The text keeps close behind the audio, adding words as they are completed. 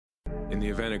the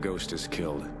event a ghost is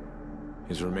killed,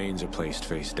 his remains are placed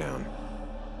face down,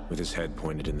 with his head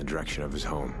pointed in the direction of his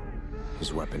home,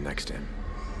 his weapon next to him.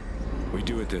 We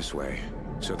do it this way,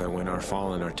 so that when our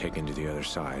fallen are taken to the other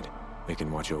side, they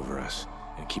can watch over us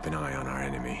and keep an eye on our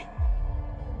enemy.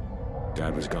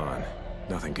 Dad was gone.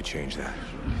 Nothing could change that.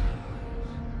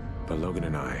 But Logan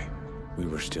and I, we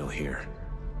were still here.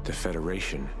 The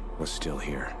Federation was still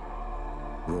here.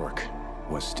 Rourke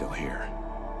was still here.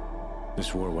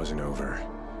 This war wasn't over,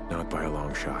 not by a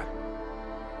long shot.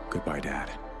 Goodbye, Dad.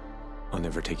 I'll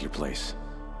never take your place,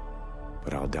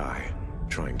 but I'll die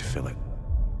trying to fill it.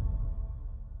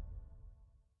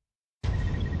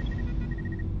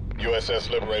 USS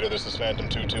Liberator, this is Phantom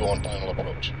 2-2 on final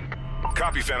approach.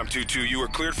 Copy, Phantom 2-2. You are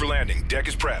cleared for landing. Deck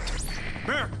is prepped.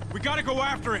 Merrick, we gotta go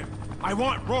after him. I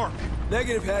want Rourke.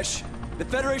 Negative, Hesh. The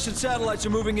Federation satellites are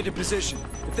moving into position.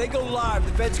 If they go live,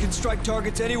 the Feds can strike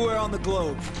targets anywhere on the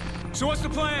globe. So what's the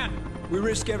plan? We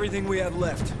risk everything we have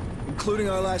left, including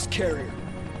our last carrier.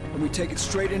 And we take it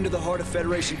straight into the heart of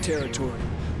Federation territory.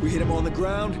 We hit him on the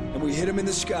ground, and we hit him in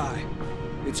the sky.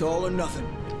 It's all or nothing.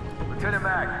 Lieutenant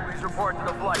Mack, please report to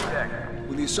the flight deck.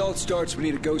 When the assault starts, we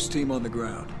need a ghost team on the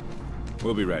ground.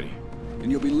 We'll be ready.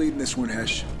 And you'll be leading this one,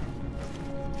 Hesh.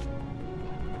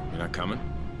 You're not coming?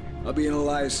 I'll be in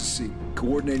Elias' seat,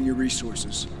 coordinating your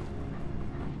resources.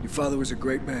 Your father was a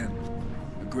great man,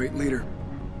 a great leader.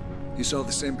 He saw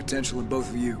the same potential in both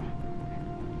of you.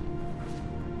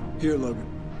 Here, Logan.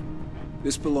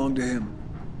 This belonged to him.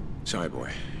 Sorry, boy.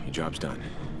 Your job's done.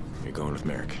 You're going with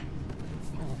Merrick.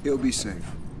 He'll be safe.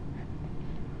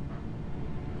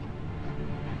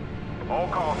 All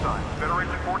call signs.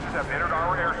 Federation forces have entered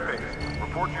our airspace.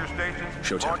 Report to your stations.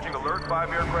 Showtime. Launching alert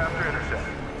 5 aircraft to intercept.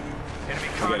 Enemy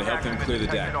We gotta help contact them has clear the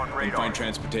been deck detected on and radar. find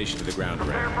transportation to the ground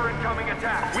Prepare array. for incoming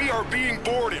attack. We are being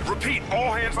boarded. Repeat,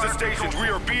 all hands to stations. We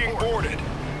are being boarded.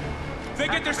 If they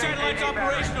get their satellites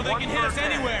operational, they can hit us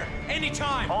anywhere,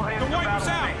 anytime. All hands They'll to wipe us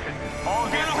battle out. stations. All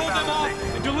We hands gotta to hold them battle off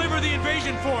stations. and deliver the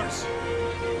invasion force.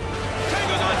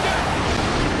 Tango's on deck!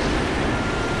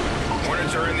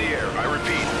 Hornets are in the air. I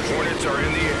repeat, Hornets are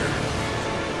in the air.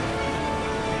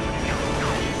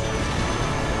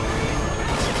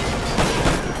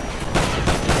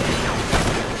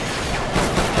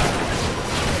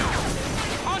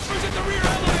 Osprey's at the rear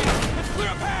elevator. Let's clear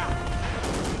a path.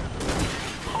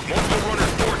 Multiple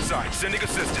runners port side, sending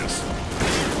assistance.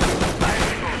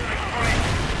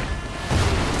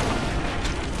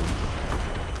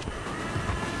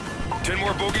 Ten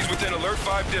more bogies within alert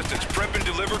 5 distance. Prep and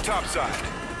deliver topside.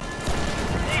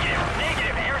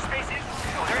 Negative. Airspace is...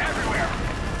 They're everywhere.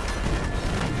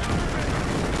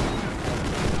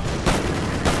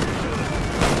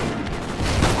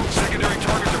 Secondary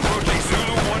targets approaching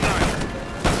Zulu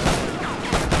 19.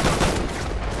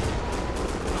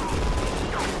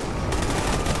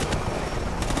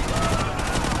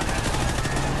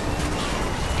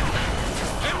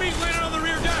 Enemies landed on the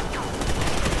rear deck.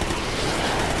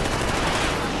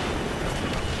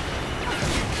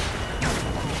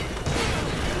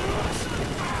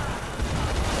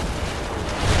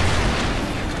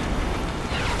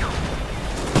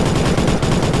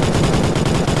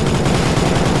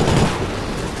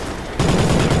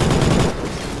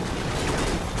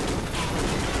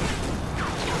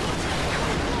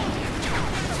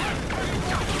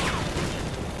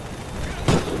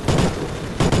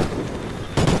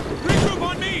 Regroup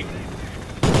on me.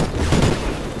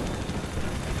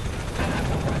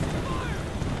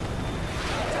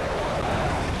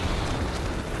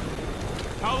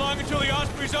 How long until the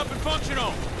Osprey's up and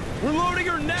functional? We're loading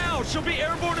her now! She'll be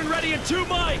airborne and ready in 2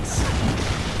 mics!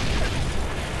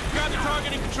 Got the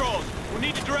targeting controls. We'll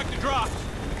need to direct the drops.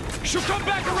 She'll come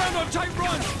back around on tight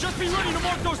runs! Just be ready to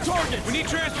mark those targets! We need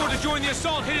transport to join the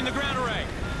assault hitting the ground array.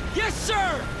 Yes,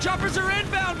 sir! Choppers are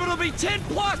inbound, but it'll be 10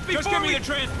 plus before Just give me we... the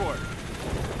transport.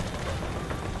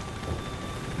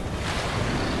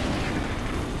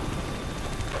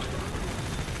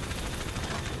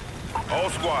 All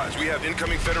squads, we have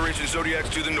incoming Federation Zodiacs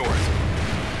to the north.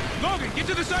 Logan, get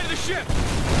to the side of the ship.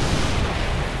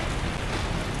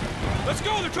 Let's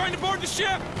go, they're trying to board the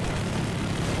ship.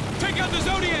 Take out the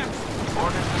Zodiacs.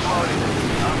 Ordnance is loaded.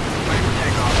 Ready for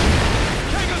takeoff.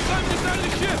 Tango, climb the side of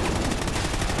the ship.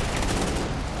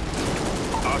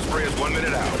 Osprey is 1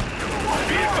 minute out.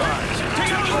 Be advised,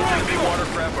 Take out the two big rocket.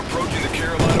 watercraft approaching the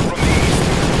Carolina from the east.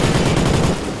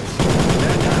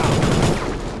 Stand down.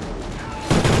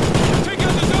 Take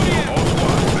out the Zodiac. All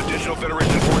squads, additional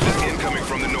Federation forces incoming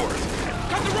from the north.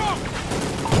 Cut the rope.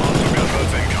 Also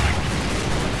gunboats incoming.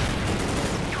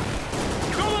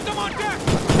 Don't let them on deck.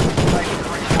 Section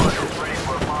 3-1 is ready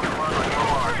for a bomb run on your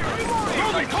mark.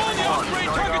 Logan, call in the Osprey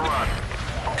and target the...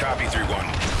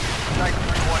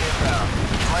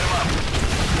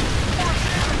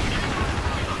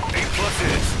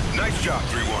 Nice job,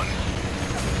 3-1.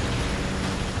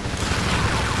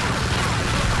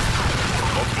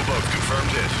 Multiple boats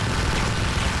confirmed hit.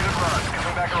 Good run.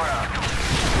 Coming back around.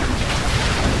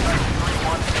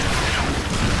 3-1.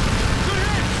 Good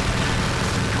hit!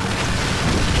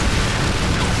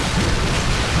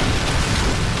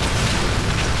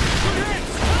 Good hit!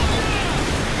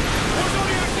 More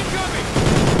Zodiacs incoming!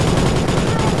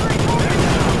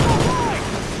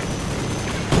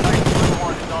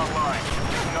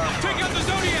 Take out the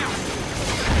Zodiac!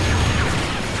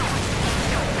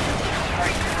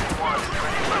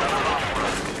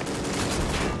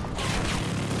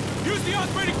 Use the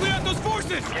Osprey to clear out those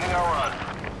forces! Getting our run.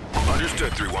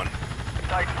 Understood, 3-1.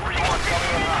 Type 3-1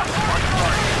 coming in hot. Mark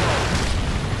target.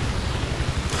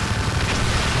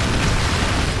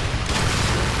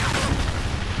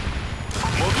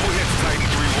 Multiple hits, Titan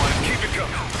 3-1. Keep it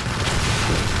coming.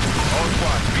 All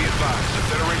squads, be advised. The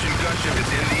Federation gunship is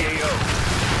in the AO.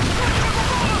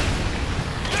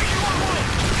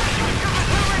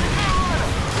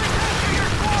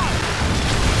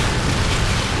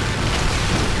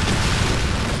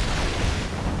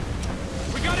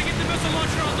 We gotta get the missile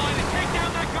launcher online and take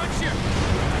down that gunship!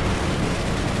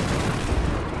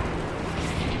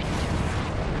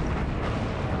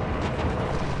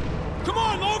 Come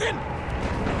on, Logan!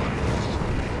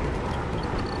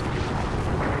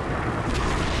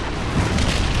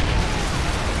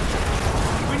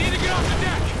 We need to get off the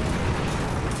deck!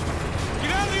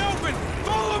 Get out of the open!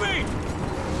 Follow me!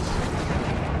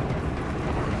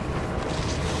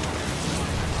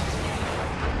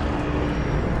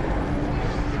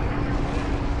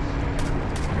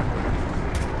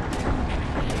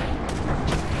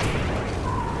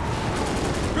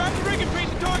 Grab the rig and paint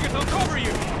the targets, I'll cover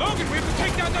you! Logan, we have to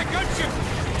take down that gunship!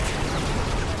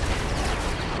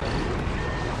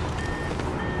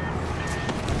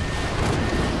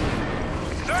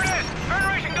 There it is!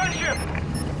 Federation gunship!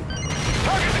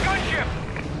 Target the gunship!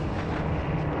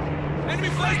 Enemy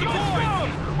flash deployed!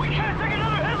 We can't take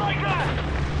another hit like that!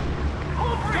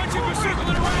 Gunship is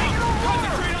circling around!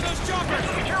 Concentrate on those choppers!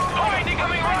 Find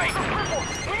incoming right!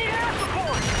 We need air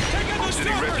support! Take out those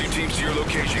Sending choppers! rescue teams to your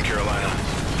location, Carolina.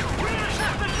 We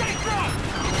intercept the safe drop!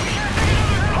 We can't take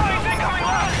another hit! Find incoming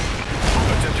left!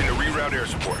 Attempting to reroute air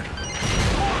support.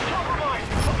 Compromise!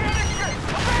 Abandoned ship!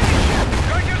 Abandoned ship!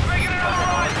 Gunship's making another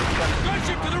run!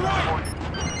 Gunship to the right!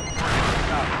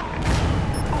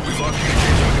 We've lost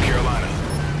communication with the Carolina.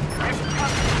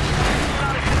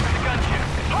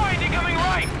 Find incoming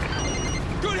right!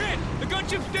 Good hit! The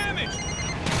gunship's damaged!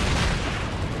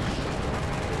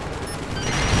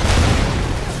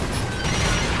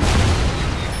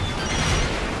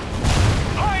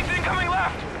 Find incoming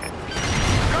left!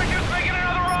 Gunship's making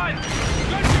another run!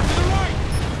 Gunship to the right!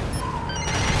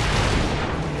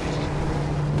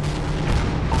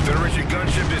 Federation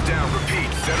gunship is down. Repeat,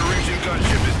 Federation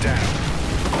gunship is down.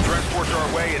 Transports are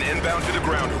away and inbound to the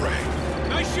ground array.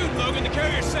 Nice shooting, Logan. The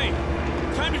carrier's safe.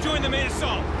 Time to join the main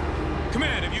assault.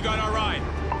 Command, have you got our ride?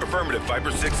 Affirmative,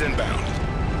 Viper 6 inbound.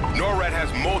 NORAD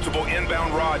has multiple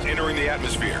inbound rods entering the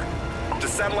atmosphere. The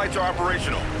satellites are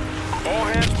operational. All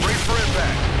hands brace for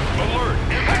impact. Alert!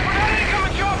 Impact for that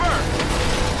incoming chopper!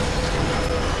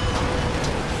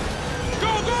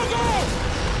 Go, go, go!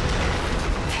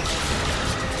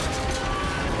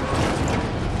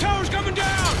 Tower's coming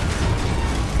down!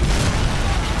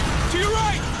 To your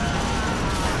right!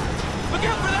 Look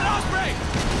out for that Osprey!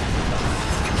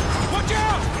 Watch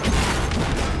out!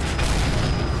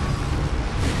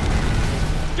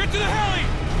 Get to the heli!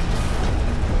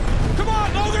 Come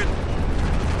on, Logan!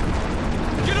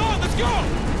 Get on, let's go!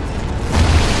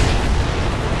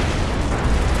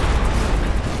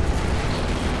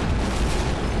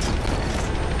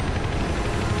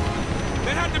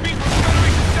 That had to be from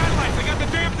Federation satellites. They got the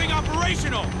damn thing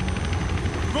operational!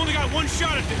 We've only got one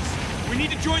shot at this. We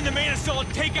need to join the main assault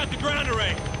and take out the ground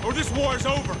array, or this war is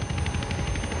over.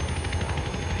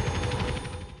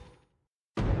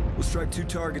 We'll strike 2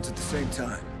 targets at the same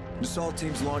time. An assault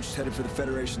team's launched headed for the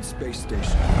Federation space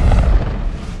station.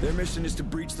 Their mission is to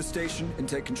breach the station and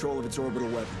take control of its orbital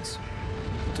weapons.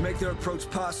 To make their approach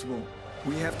possible,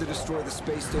 we have to destroy the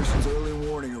space station's early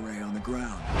warning array on the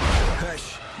ground.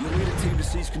 Hesh, you'll lead a team to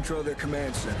seize control of their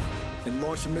command center and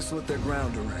launch a missile at their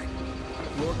ground array.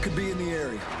 Lord could be in the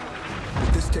area,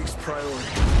 but this takes priority.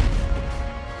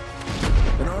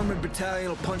 An armored battalion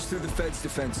will punch through the Fed's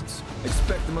defenses.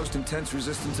 Expect the most intense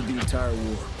resistance of the entire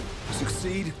war.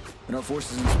 Succeed, and our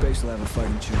forces in space will have a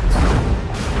fighting chance.